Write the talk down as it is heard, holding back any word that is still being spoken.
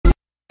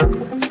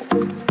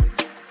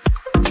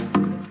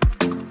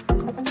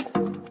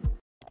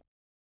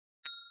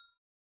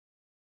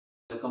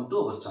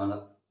our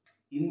channel.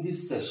 In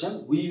this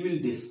session, we will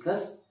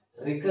discuss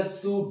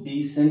recursive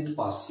descent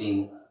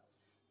parsing.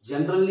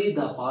 Generally,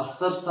 the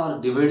parsers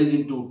are divided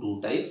into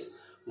two types.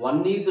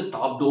 One is a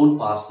top-down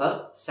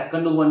parser,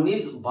 second one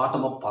is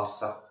bottom-up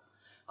parser.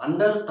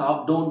 Under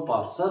top-down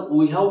parser,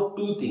 we have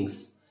two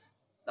things.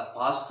 The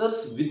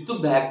parsers with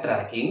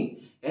backtracking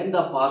and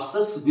the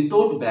parsers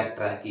without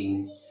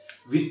backtracking.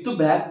 With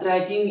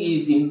backtracking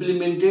is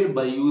implemented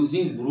by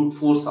using brute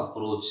force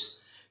approach.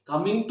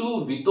 Coming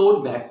to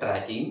without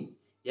backtracking,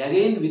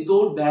 again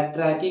without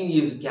backtracking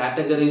is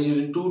categorized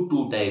into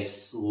two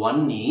types.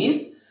 One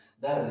is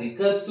the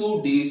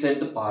recursive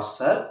descent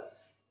parser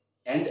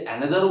and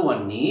another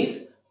one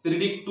is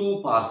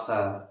predictive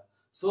parser.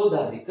 So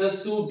the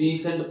recursive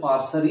descent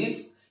parser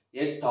is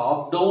a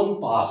top-down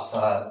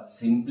parser.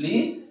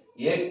 Simply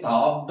a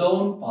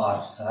top-down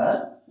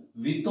parser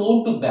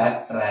without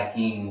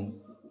backtracking.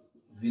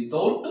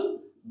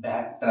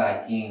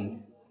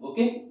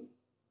 Okay.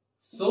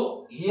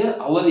 So here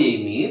our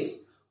aim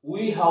is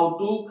we have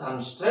to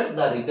construct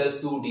the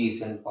recursive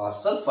descent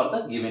parser for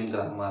the given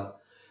grammar.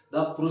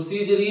 The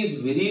procedure is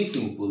very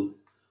simple.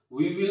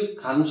 We will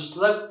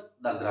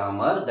construct the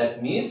grammar.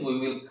 That means we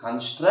will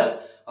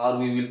construct or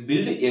we will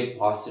build a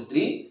parser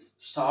tree.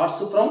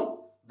 Starts from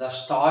the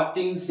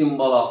starting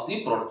symbol of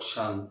the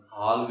production.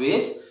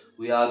 Always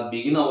we are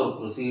begin our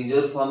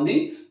procedure from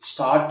the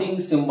starting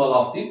symbol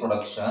of the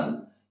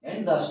production.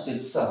 And the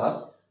steps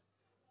are,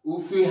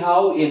 if we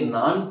have a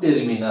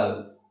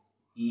non-terminal,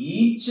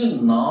 each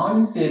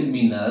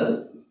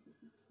non-terminal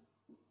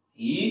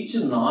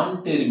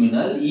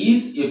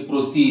is a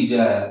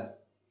procedure.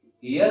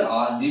 Here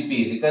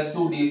RDP,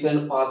 recursive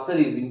descent parser,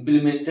 is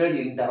implemented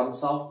in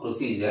terms of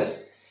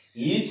procedures.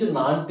 Each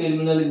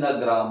non-terminal in the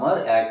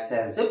grammar acts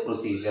as a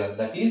procedure.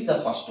 That is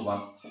the first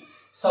one.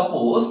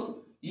 Suppose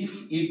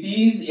if it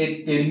is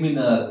a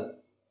terminal,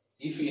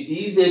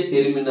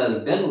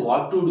 then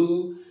what to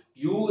do?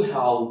 You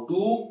have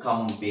to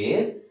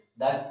compare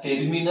the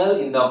terminal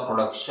in the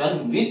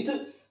production with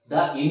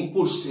the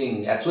input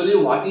string. Actually,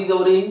 what is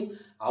our aim?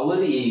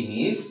 Our aim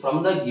is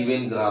from the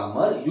given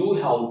grammar, you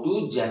have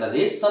to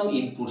generate some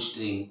input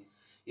string.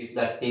 If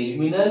the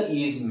terminal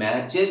is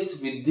matches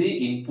with the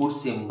input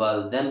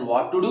symbol, then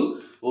what to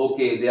do?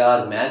 Okay, they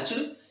are matched,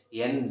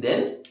 and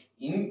then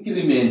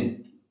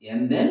increment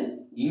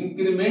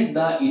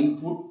the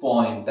input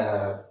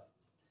pointer.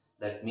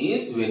 That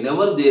means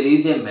whenever there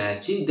is a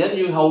matching, then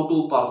you have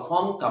to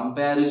perform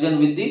comparison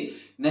with the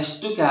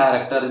next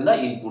character in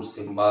the input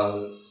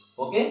symbol.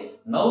 Okay.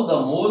 Now the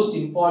most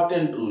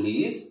important rule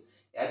is,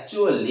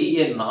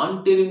 actually a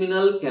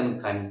non-terminal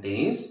can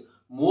contains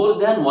more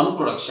than one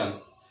production.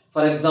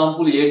 For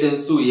example, A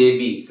tends to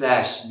AB /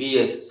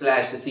 BS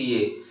 /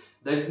 CA.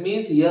 That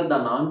means here the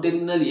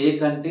non-terminal A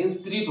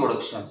contains three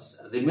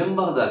productions.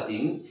 Remember the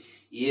thing,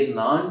 a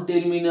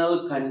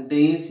non-terminal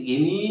contains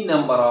any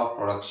number of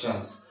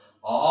productions.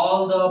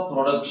 All the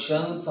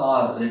productions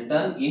are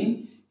written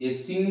in a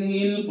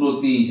single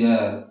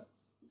procedure.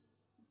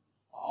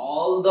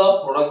 All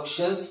the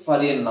productions for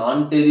a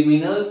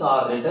non-terminals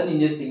are written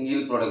in a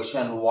single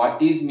production.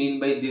 What is mean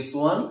by this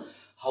one?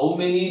 How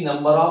many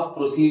number of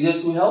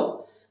procedures we have?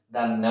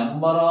 The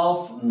number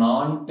of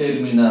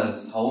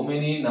non-terminals. How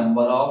many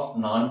number of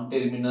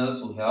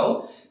non-terminals we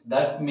have?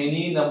 That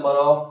many number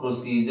of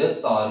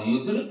procedures are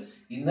used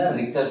in the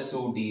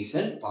recursive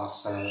descent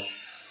parser.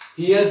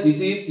 Here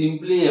this is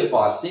simply a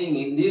parsing.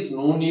 In this,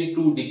 no need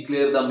to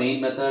declare the main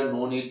method,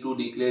 no need to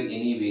declare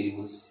any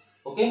variables.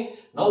 Okay.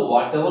 Now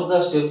whatever the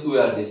steps we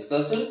are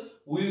discussed,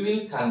 we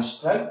will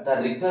construct the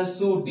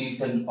recursive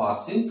descent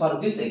parsing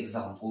for this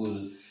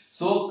example.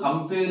 So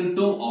compared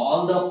to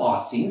all the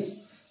parsings,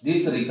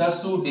 this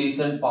recursive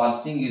descent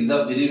parsing is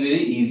the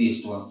very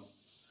easiest one.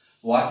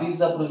 What is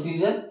the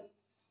procedure?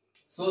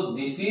 So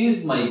this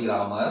is my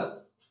grammar.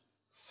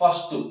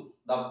 First,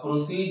 the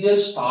procedure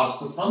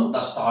starts from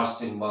the start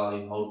symbol.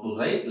 You have to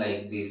write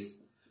like this.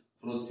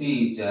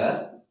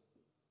 Procedure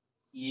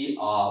E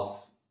of.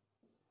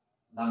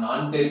 The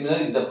non-terminal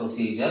is the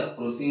procedure.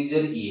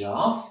 Procedure E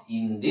of.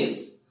 In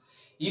this,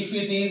 if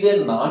it is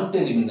a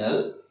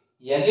non-terminal,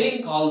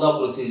 again call the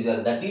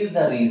procedure. That is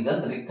the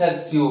reason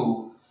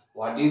recursive.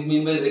 What is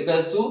mean by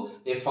recursive?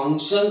 A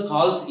function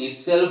calls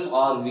itself,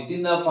 or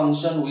within a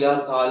function we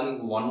are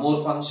calling one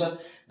more function.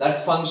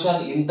 That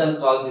function in turn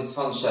calls this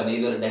function,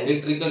 either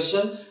direct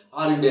recursion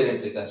or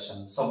indirect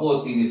recursion.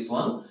 Suppose see this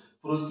one,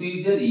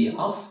 procedure E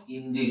of.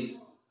 In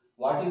this,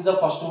 what is the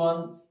first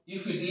one?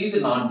 If it is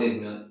a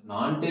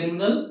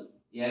non-terminal,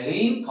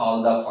 again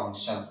call the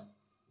function.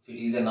 If it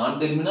is a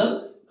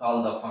non-terminal,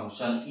 call the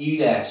function E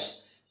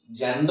dash.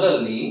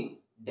 Generally,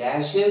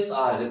 dashes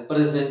are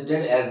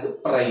represented as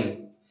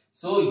prime.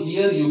 So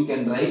here you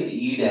can write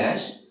E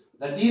dash.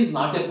 That is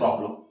not a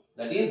problem.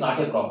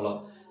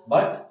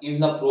 But in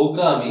the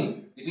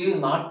programming, it is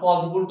not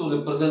possible to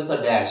represent the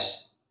dash.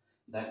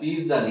 That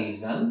is the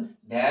reason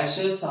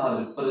dashes are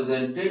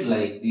represented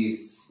like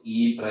this,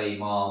 E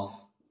prime of.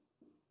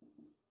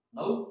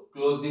 Now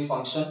close the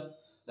function.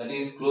 That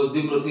is close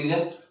the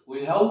procedure.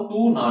 we have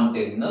two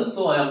non-terminals,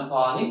 so I am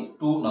calling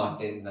two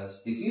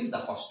non-terminals. This is the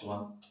first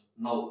one.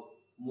 Now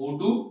move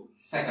to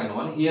second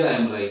one. Here I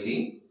am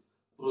writing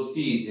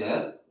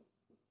procedure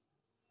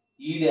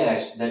E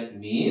dash, that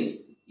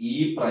means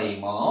E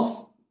prime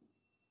of.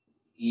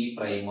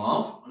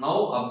 Now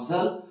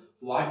observe,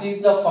 what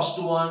is the first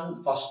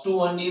one? First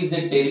one is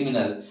a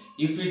terminal.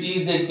 If it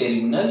is a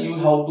terminal, you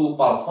have to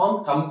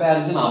perform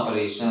comparison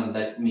operation.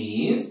 That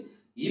means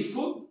if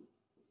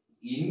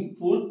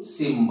input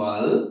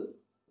symbol,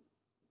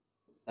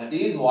 that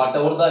is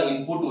whatever the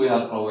input we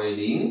are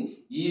providing,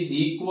 is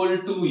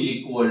equal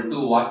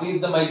to what is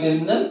the my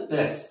terminal?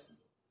 Plus.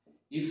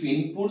 If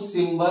input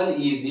symbol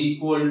is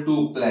equal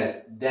to plus,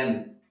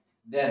 then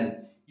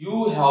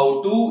you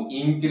have to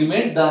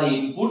increment the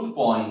input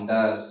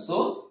pointer.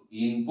 So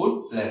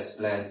input plus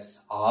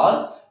plus,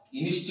 or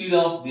instead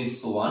of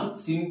this one,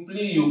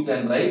 simply you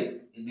can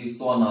write this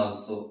one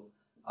also.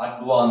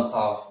 Advance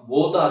of,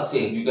 both are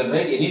same. You can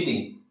write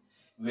anything.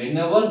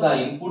 Whenever the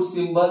input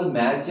symbol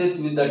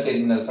matches with the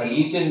terminal, for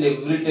each and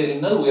every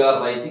terminal we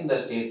are writing the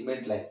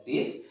statement like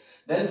this.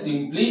 Then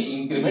simply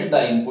increment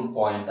the input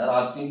pointer,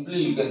 or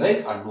simply you can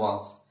write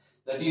advance.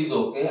 That is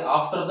okay.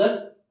 After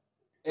that,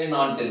 a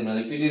non-terminal.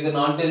 If it is a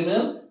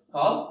non-terminal,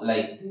 call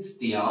like this,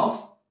 T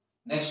of,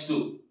 next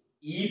to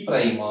E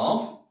prime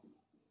of,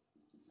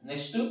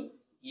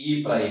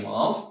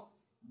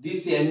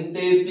 this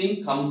entire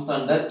thing comes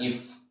under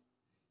if.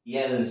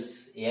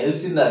 Else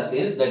in the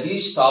sense, that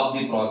is stop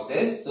the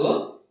process.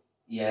 So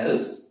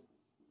else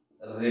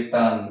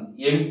return,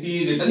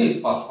 empty return is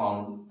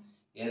performed.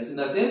 Else in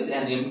the sense,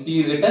 an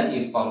empty return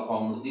is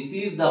performed. This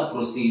is the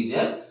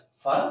procedure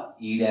for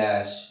E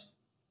dash.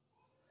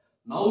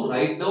 Now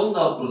write down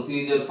the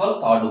procedure for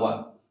third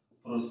one.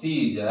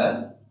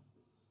 Procedure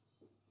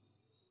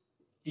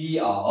T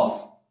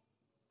of.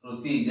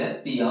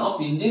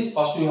 In this,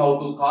 first we have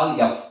to call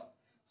F.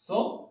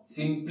 So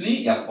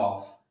simply F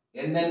of.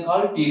 And then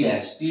call T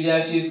dash. T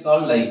dash is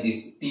called like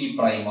this, T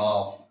prime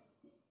of.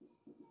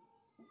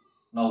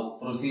 Now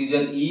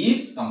procedure E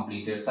is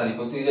completed.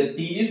 Procedure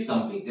T is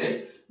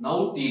completed.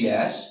 Now T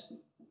dash.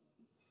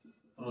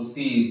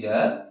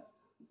 Procedure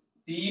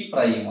T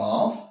prime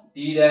of.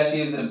 T dash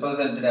is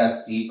represented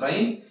as T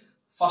prime.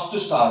 First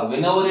star.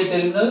 Whenever a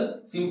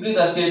terminal, simply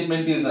the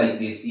statement is like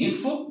this.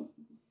 If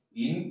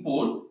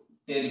input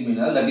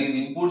terminal, that is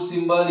input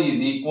symbol, is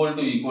equal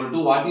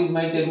to what is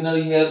my terminal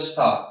here?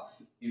 Star.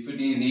 If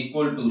it is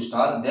equal to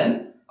star,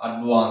 then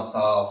advance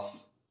of.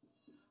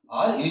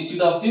 Or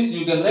instead of this,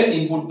 you can write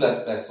input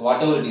plus plus,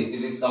 whatever it is.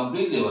 It is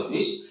completely your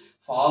wish.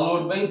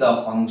 Followed by the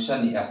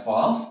function f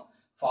of,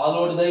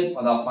 followed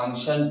by the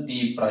function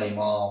t prime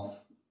of.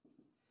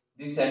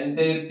 This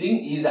entire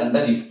thing is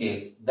under if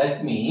case.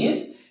 That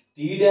means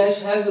T dash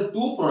has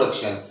two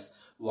productions.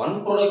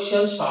 One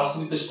production starts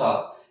with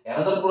star,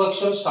 another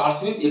production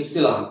starts with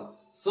epsilon.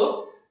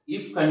 So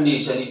if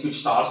condition, if it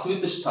starts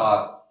with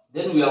star,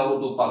 then we have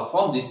to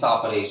perform this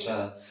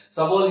operation.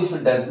 Suppose if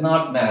it does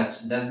not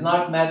match in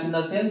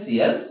the sense,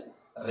 else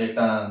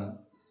return.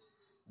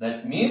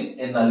 That means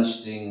a null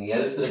string.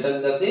 Else return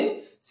in the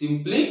sense,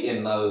 simply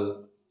a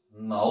null.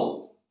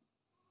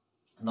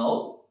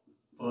 Now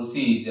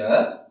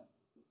procedure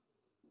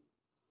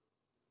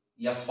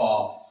F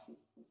of.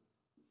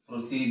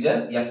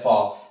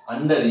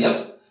 Under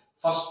F,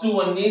 first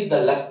one is the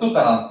left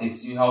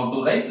parenthesis. You have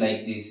to write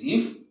like this.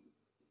 If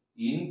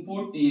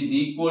input is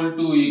equal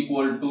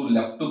to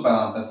left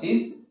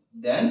parenthesis,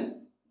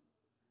 then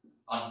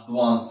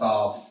advance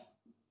of.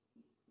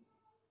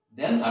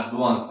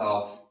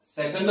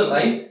 Second,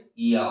 write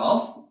E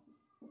of.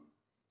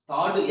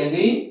 Third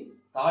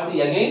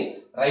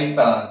again right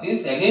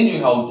parenthesis. Again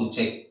you have to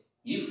check.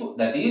 If,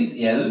 that is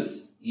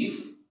else,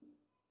 if,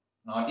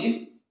 not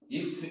if.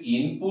 If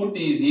input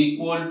is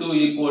equal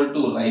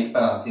to right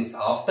parenthesis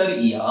after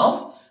E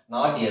of,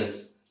 not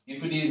else.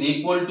 If it is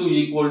equal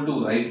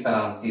to right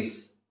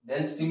parenthesis,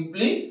 then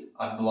simply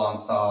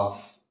advance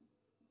of.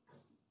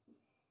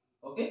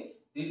 Okay.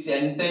 This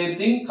entire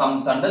thing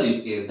comes under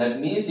if case. That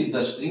means if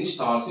the string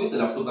starts with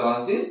left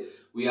parenthesis,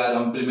 we are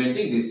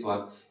implementing this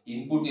one.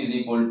 Input is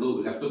equal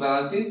to left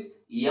parenthesis,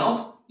 E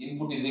of,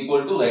 input is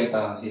equal to right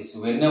parenthesis.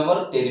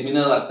 Whenever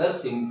terminal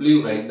occurs,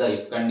 simply write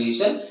the if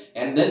condition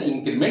and then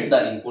increment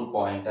the input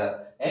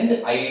pointer.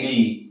 And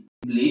ID,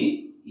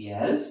 simply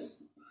else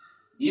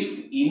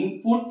if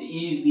input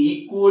is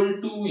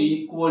equal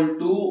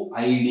to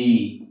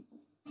ID,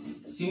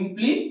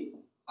 simply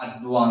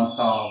advance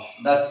of.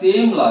 The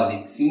same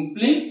logic,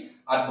 simply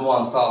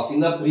advance of. In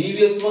the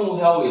previous one we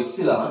have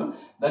epsilon.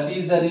 That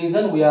is the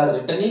reason we are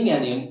returning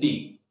an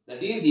empty.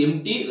 That is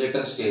empty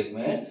return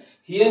statement.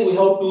 Here we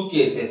have two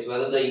cases,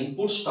 whether the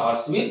input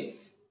starts with,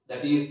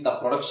 that is the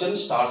production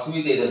starts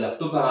with either left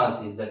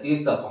parenthesis, that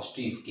is the first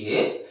if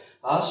case,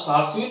 or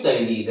starts with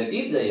ID, that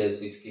is the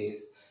else if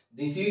case.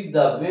 This is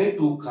the way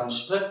to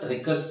construct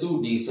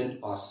recursive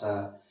descent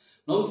parser.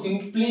 Now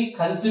simply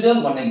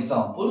consider one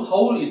example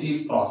how it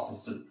is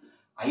processed.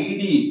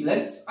 ID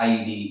plus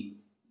ID.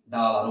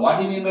 $. What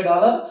do you mean by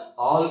 $?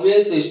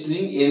 Always a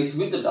string ends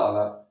with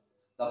 $.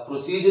 The The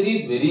procedure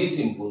is very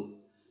simple.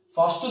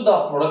 First,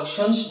 the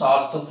production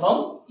starts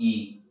from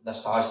E, the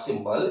start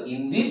symbol.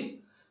 In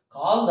this,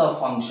 call the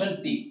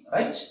function T,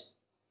 right?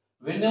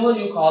 Whenever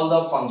you call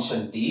the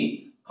function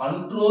T,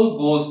 control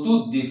goes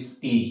to this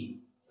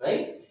T,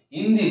 right?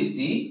 In this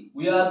T,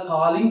 we are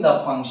calling the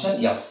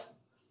function F.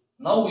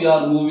 Now we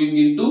are moving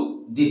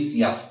into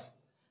this F.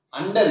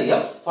 Under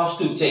F, first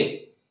to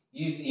check,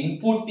 is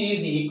input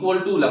is equal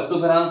to left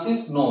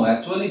parenthesis? No,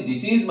 actually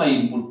this is my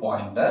input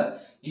pointer.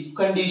 If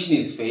condition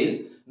is failed,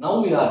 now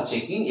we are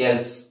checking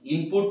else.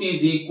 Input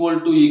is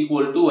equal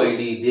to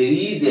ID. There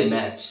is a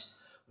match.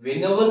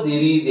 Whenever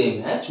there is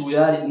a match, we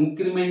are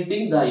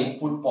incrementing the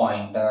input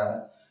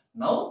pointer.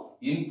 Now,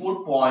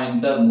 input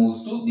pointer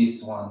moves to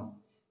this one.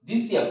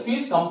 This F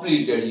is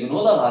completed. You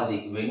know the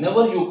logic.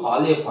 Whenever you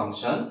call a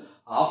function,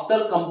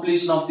 after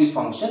completion of the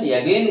function,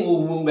 again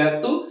we move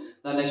back to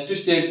the next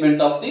statement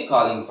of the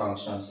calling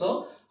function.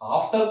 So,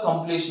 after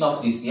completion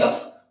of this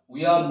F,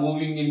 we are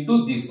moving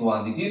into this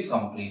one. This is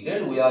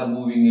completed. We are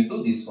moving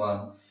into this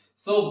one.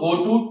 So,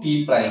 go to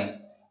T prime.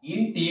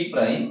 In T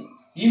prime,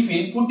 if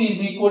input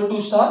is equal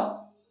to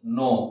star,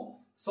 no.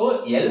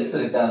 So, else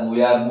return.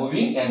 We are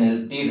moving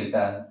and T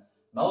return.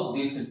 Now,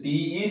 this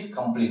T is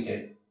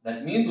completed.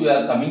 That means we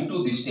are coming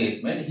to this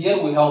statement. Here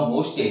we have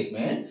no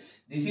statement.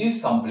 This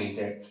is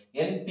completed.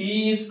 And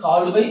T is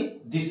called by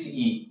this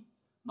E.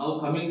 Now,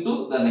 coming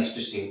to the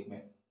next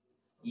statement.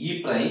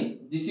 E prime.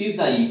 This is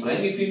the E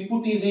prime. If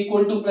input is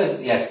equal to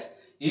plus, yes.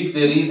 If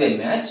there is a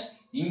match,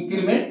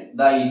 increment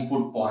the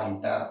input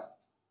pointer.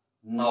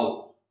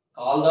 Now,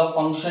 call the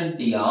function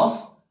T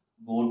of,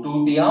 go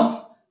to T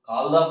of,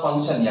 call the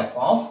function F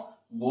of,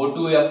 go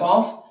to F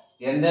of,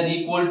 and then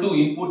equal to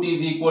input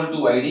is equal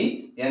to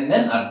ID, and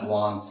then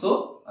advance.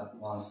 So,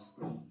 advance.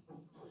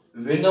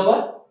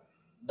 Whenever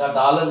the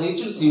dollar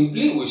reached,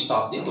 simply we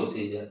stop the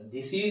procedure.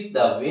 This is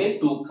the way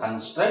to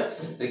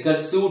construct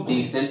recursive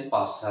descent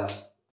parser.